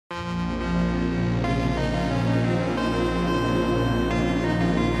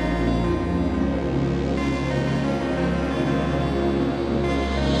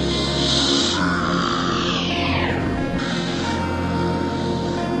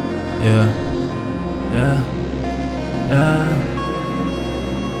Yeah, yeah, yeah.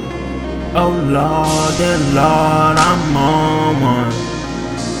 Oh Lord, dear Lord, I'm on one.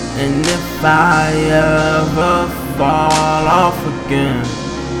 And if I ever fall off again,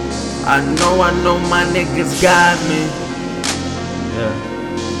 I know my niggas got me. Yeah,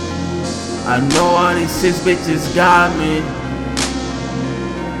 I know all these 6 bitches got me.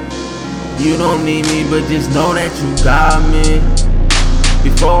 You don't need me, but just know that you got me.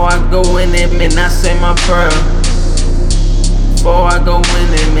 Before I go in it, man, I say my prayer. Before I go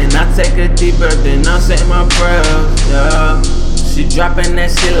in it, man, I take a deep breath, then I say my prayers, yeah. She dropping that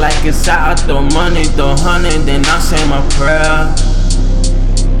shit like it's out, throw money, throw honey, then I say my prayer.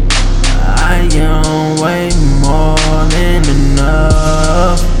 I am way more than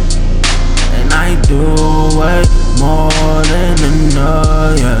enough, and I do way more than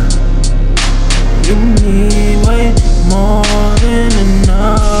enough, yeah. You need way more than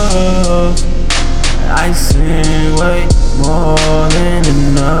enough. I sin way more than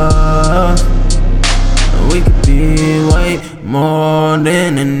enough. We could be way more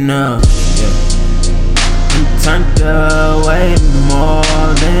than enough, yeah. I'm turned up way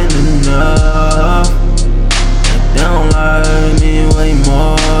more than enough. They don't like me way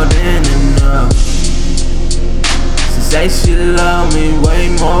more than enough. She say she love me way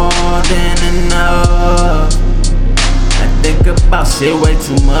more than enough. I think about shit way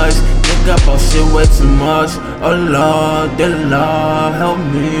too much. Think about shit way too much. Oh Lord, dear Lord, help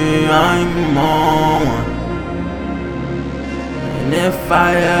me, I'm on one. And if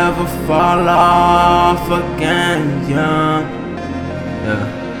I ever fall off again, yeah,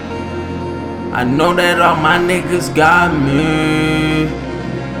 I know that all my niggas got me.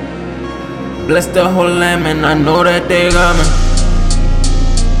 Bless the whole land, and I know that they got me.